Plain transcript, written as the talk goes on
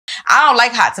I don't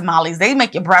like hot tamales. They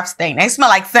make your breath stink. They smell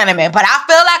like cinnamon, but I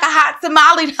feel like a hot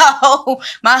tamale though.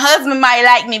 My husband might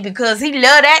like me because he love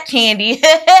that candy.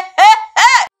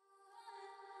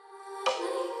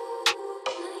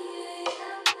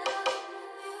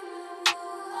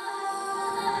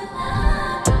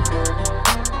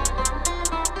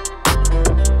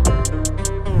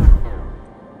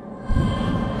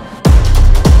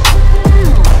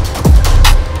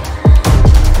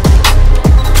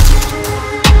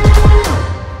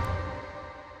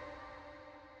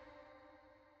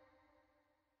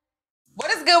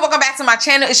 Welcome back to my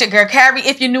channel. It's your girl Carrie.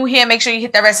 If you're new here, make sure you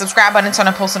hit that red subscribe button and turn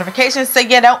on post notifications so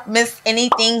you don't miss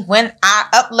anything when I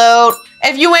upload.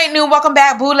 If you ain't new, welcome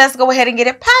back, boo. Let's go ahead and get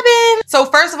it poppin'. So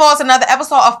first of all, it's another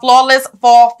episode of Flawless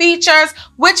Fall Features,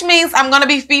 which means I'm going to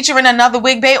be featuring another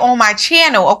wig bae on my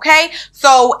channel, okay?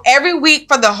 So every week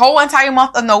for the whole entire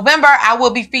month of November, I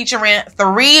will be featuring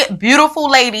 3 beautiful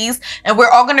ladies, and we're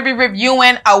all going to be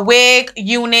reviewing a wig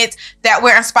unit that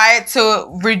we're inspired to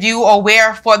review or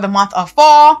wear for the month of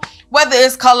fall, whether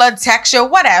it's color, texture,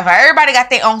 whatever. Everybody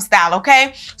got their own style,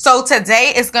 okay? So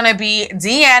today is going to be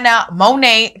Deanna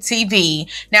Monet TV.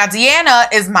 Now,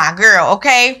 Deanna is my girl,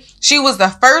 okay? She was the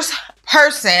first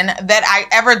person that I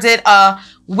ever did a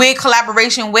wig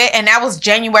collaboration with, and that was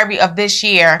January of this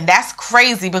year. That's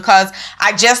crazy because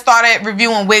I just started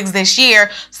reviewing wigs this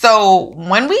year. So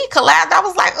when we collabed, I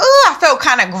was like, oh, I felt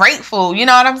kind of grateful. You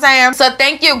know what I'm saying? So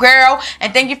thank you, girl.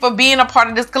 And thank you for being a part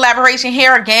of this collaboration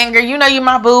here again, girl. You know you're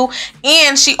my boo.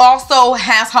 And she also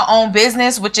has her own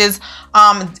business, which is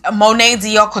Monet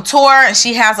Dior Couture, and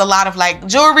she has a lot of like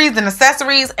jewelries and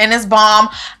accessories, and it's bomb.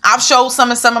 I've showed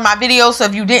some of my videos, so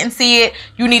if you didn't see it,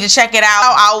 you need to check it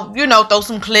out. I'll, you know, throw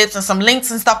some clips and some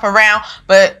links and stuff around,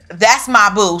 but that's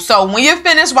my boo. So when you're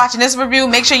finished watching this review,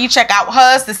 make sure you check out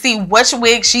hers to see which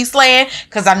wig she's slaying,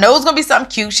 because I know it's gonna be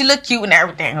something cute. She look cute and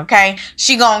everything, okay?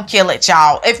 She gonna kill it,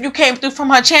 y'all. If you came through from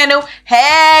her channel,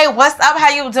 hey, what's up? How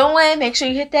you doing? Make sure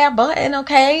you hit that button,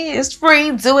 okay? It's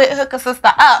free. Do it. Hook a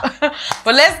sister up.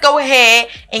 But let's go ahead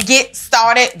and get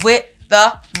started with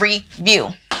the review.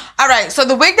 All right, so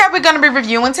the wig that we're going to be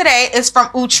reviewing today is from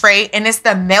Outre, and it's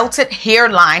the Melted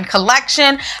Hairline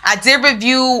collection. I did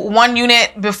review one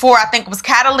unit before. I think it was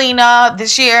Catalina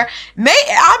this year.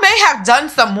 I may have done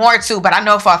some more too, but I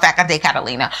know for a fact I did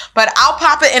Catalina. But I'll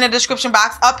pop it in the description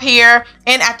box up here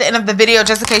and at the end of the video,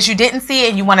 just in case you didn't see it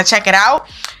and you want to check it out.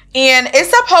 And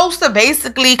it's supposed to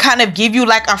basically kind of give you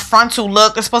like a frontal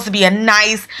look. It's supposed to be a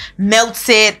nice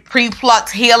melted pre-plucked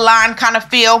hairline kind of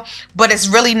feel, but it's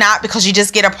really not, because you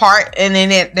just get a part and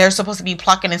then they're supposed to be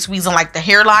plucking and squeezing like the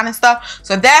hairline and stuff.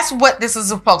 So that's what this is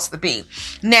supposed to be.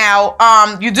 Now,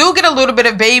 you do get a little bit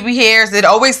of baby hairs. It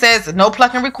always says no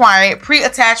plucking required,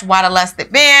 pre-attached wide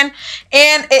elastic band,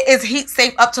 and it is heat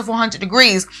safe up to 400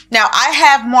 degrees. Now, I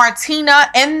have Martina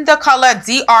in the color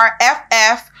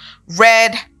DRFF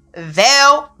Red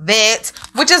Velvet,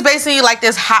 which is basically like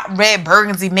this hot red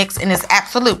burgundy mix, and it's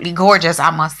absolutely gorgeous, I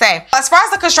must say. As far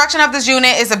as the construction of this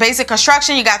unit, it's a basic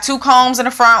construction. You got 2 combs in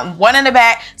the front, 1 in the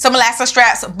back, some elastic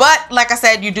straps, but like I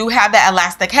said, you do have that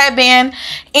elastic headband.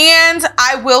 And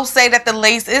I will say that the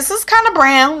lace is kind of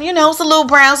brown, you know, it's a little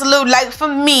brown, it's a little light for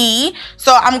me,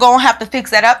 so I'm gonna have to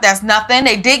fix that up. That's nothing.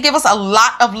 They did give us a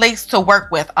lot of lace to work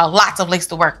with,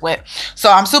 so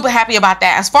I'm super happy about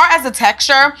that. As far as the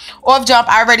texture, off jump,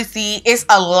 I already see it's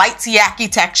a light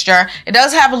yaki texture. It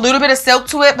does have a little bit of silk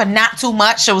to it, but not too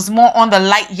much, so it's more on the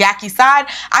light yaki side.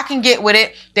 I can get with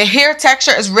it. The hair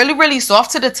texture is really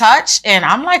soft to the touch, and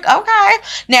I'm like, okay.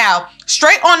 Now,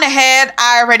 straight on the head,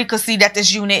 I already could see that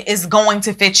this unit is going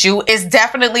to fit you. It's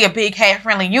definitely a big head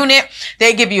friendly unit.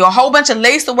 They give you a whole bunch of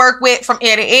lace to work with from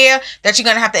ear to ear that you're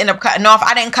gonna have to end up cutting off.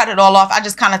 I didn't cut it all off. I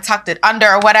just kind of tucked it under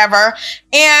or whatever.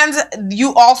 And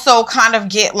you also kind of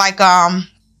get like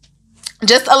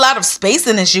just a lot of space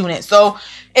in this unit. So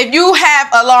if you have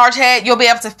a large head, you'll be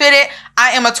able to fit it.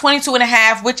 I am a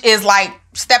 22.5, which is like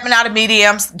stepping out of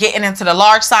mediums, getting into the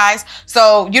large size.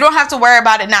 So you don't have to worry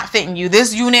about it not fitting you.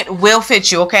 This unit will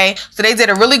fit you, okay? So they did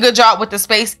a really good job with the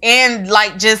space and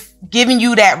like just giving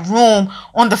you that room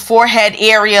on the forehead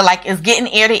area. Like it's getting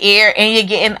ear to ear and you're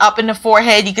getting up in the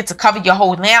forehead. You get to cover your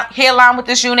whole hairline with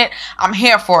this unit. I'm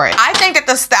here for it. I think that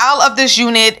the style of this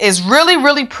unit is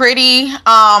really pretty.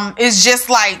 It's just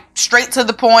like straight to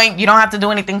the point. You don't have to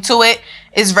do anything to it.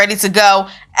 It's ready to go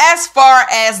as far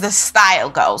as the style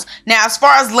goes. Now, as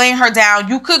far as laying her down,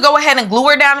 you could go ahead and glue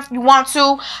her down if you want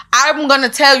to. I'm going to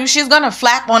tell you, she's going to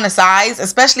flap on the sides,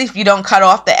 especially if you don't cut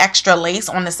off the extra lace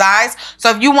on the sides. So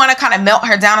if you want want to kind of melt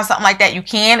her down or something like that, you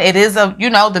can. It is a, you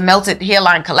know, the melted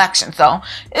hairline collection, so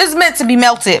it's meant to be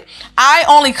melted. I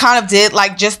only kind of did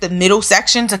like just the middle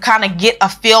section to kind of get a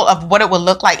feel of what it would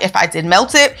look like if I did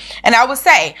melt it. And I would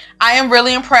say I am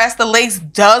really impressed. The lace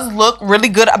does look really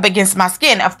good up against my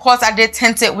skin. Of course, I did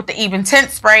tint it with the even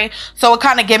tint spray, so it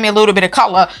kind of gave me a little bit of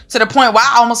color, to the point where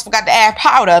I almost forgot to add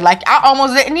powder. Like, I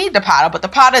almost didn't need the powder, but the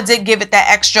powder did give it that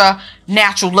extra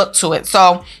natural look to it.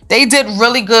 So they did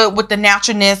really good with the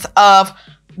naturalness of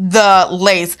the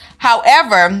lace.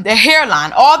 However, the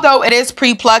hairline, although it is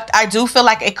pre-plucked, I do feel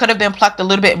like it could have been plucked a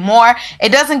little bit more.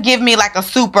 It doesn't give me like a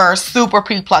super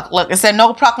pre-plucked look. It said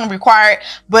no plucking required,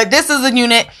 but this is a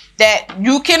unit that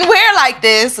you can wear like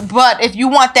this, but if you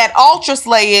want that ultra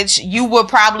slayage, you would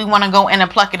probably want to go in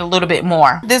and pluck it a little bit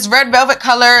more. This red velvet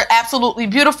color, absolutely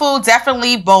beautiful,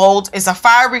 definitely bold. It's a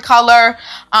fiery color.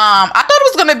 I thought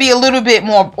it was going to be a little bit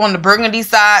more on the burgundy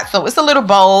side, so it's a little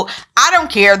bold. I don't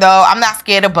care though. I'm not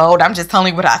scared of bold. I'm just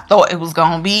telling you what I thought it was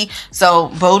going to be. So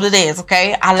bold it is,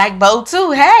 okay? I like bold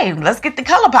too. Hey, let's get the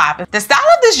color popping. The style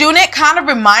of this unit kind of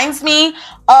reminds me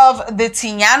of the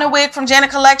Deanna wig from Janet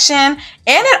Collection, and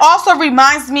it also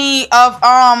reminds me of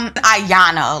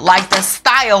Ayana. Like, the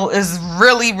style is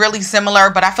really similar,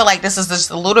 but I feel like this is just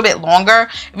a little bit longer.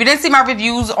 If you didn't see my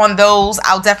reviews on those,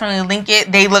 I'll definitely link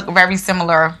it. They look very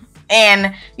similar,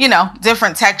 and you know,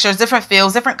 different textures, different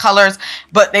feels, different colors,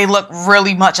 but they look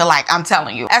really much alike, I'm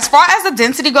telling you. As far as the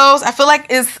density goes, I feel like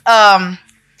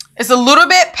it's a little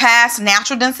bit past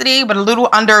natural density, but a little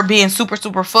under being super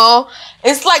full.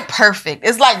 It's like perfect.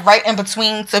 It's like right in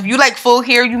between. So if you like full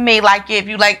hair, you may like it. If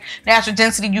you like natural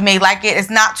density, you may like it. It's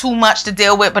not too much to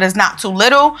deal with, but it's not too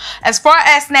little. As far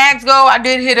as snags go, I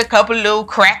did hit a couple little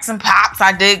cracks and pops.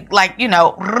 I did, like, you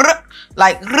know,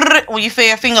 like when you feel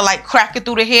your finger like cracking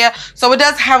through the hair. So it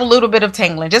does have a little bit of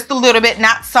tingling, just a little bit,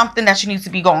 not something that you need to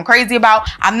be going crazy about.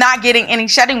 I'm not getting any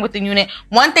shedding with the unit.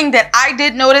 One thing that I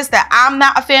did notice that I'm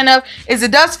not a fan of is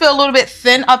it does feel a little bit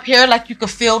thin up here, like you can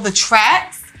feel the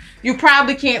tracks. You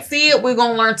probably can't see it. We're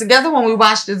gonna learn together when we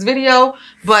watch this video,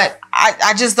 but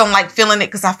I just don't like feeling it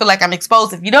because I feel like I'm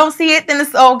exposed. If you don't see it, then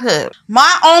it's all good.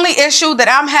 My only issue that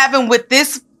I'm having with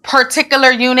this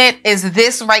particular unit is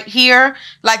this right here.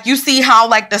 Like, you see how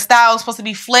like the style is supposed to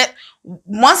be flipped.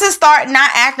 Once it start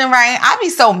not acting right, I'd be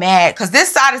so mad because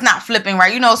this side is not flipping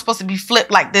right. You know, it's supposed to be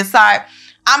flipped like this side.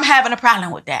 I'm having a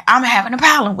problem with that. I'm having a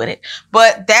problem with it.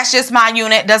 But that's just my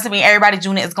unit. Doesn't mean everybody's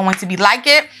unit is going to be like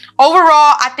it.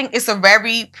 Overall, I think it's a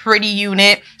very pretty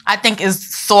unit. I think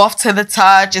it's soft to the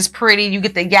touch. It's pretty. You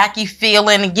get the yucky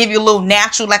feeling and give you a little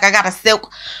natural, like I got a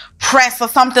silk press or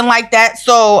something like that.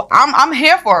 So I'm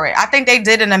here for it. I think they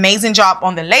did an amazing job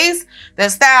on the lace, the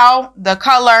style, the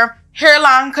color.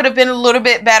 Hairline could have been a little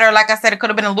bit better. Like I said, it could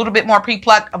have been a little bit more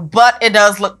pre-plucked, but it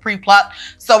does look pre-plucked,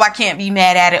 so I can't be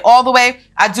mad at it all the way.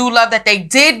 I do love that they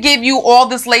did give you all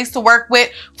this lace to work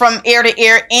with from ear to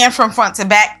ear and from front to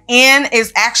back, and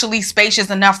is actually spacious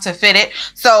enough to fit it.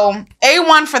 So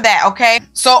A1 for that, okay?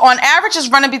 So on average, it's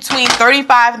running between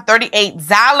 $35 and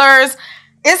 $38.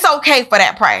 It's okay for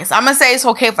that price. I'm gonna say it's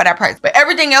okay for that price. But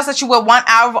everything else that you would want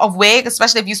out of a wig,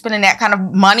 especially if you're spending that kind of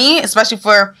money, especially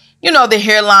for, you know, the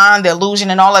hairline, the illusion,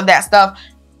 and all of that stuff,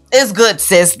 is good,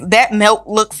 sis. That melt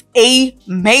looks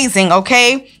amazing,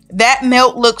 okay? That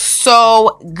melt looks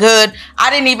so good. I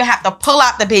didn't even have to pull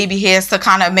out the baby hairs to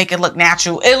kind of make it look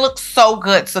natural. It looks so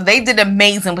good. So they did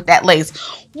amazing with that lace.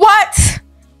 What?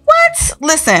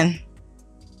 Listen.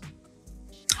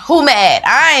 Who mad?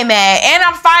 I ain't mad. And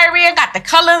I'm fiery. I got the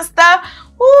color and stuff.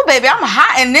 Ooh, baby, I'm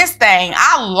hot in this thing.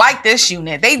 I like this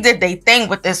unit. They did their thing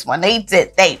with this one. They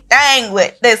did their thing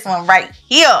with this one right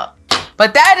here.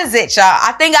 But that is it, y'all.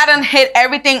 I think I done hit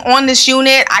everything on this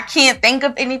unit. I can't think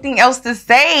of anything else to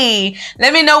say.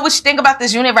 Let me know what you think about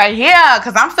this unit right here,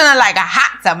 because I'm feeling like a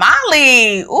hot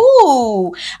tamale.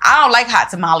 Ooh, I don't like hot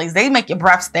tamales. They make your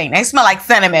breath stink. They smell like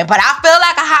cinnamon, but I feel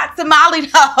like a hot tamale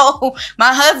though.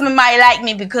 My husband might like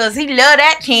me because he love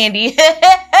that candy.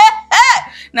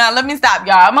 Now, let me stop,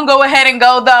 y'all. I'm going to go ahead and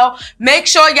go, though. Make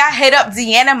sure y'all hit up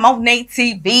Deanna Monet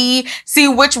TV. See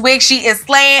which wig she is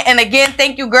slaying. And again,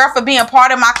 thank you, girl, for being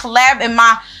part of my collab and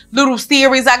my little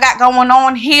series I got going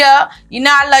on here. You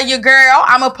know I love you, girl.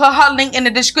 I'm going to put her link in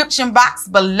the description box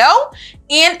below.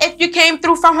 And if you came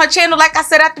through from her channel, like I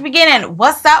said at the beginning,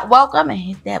 what's up? Welcome, and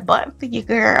hit that button for you,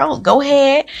 girl. Go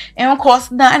ahead. And of course,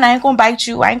 nothing. I ain't going to bite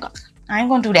you. I ain't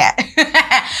gonna do that.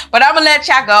 But I'm gonna let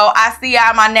y'all go. I'll see y'all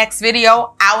in my next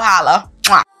video. I'll holla.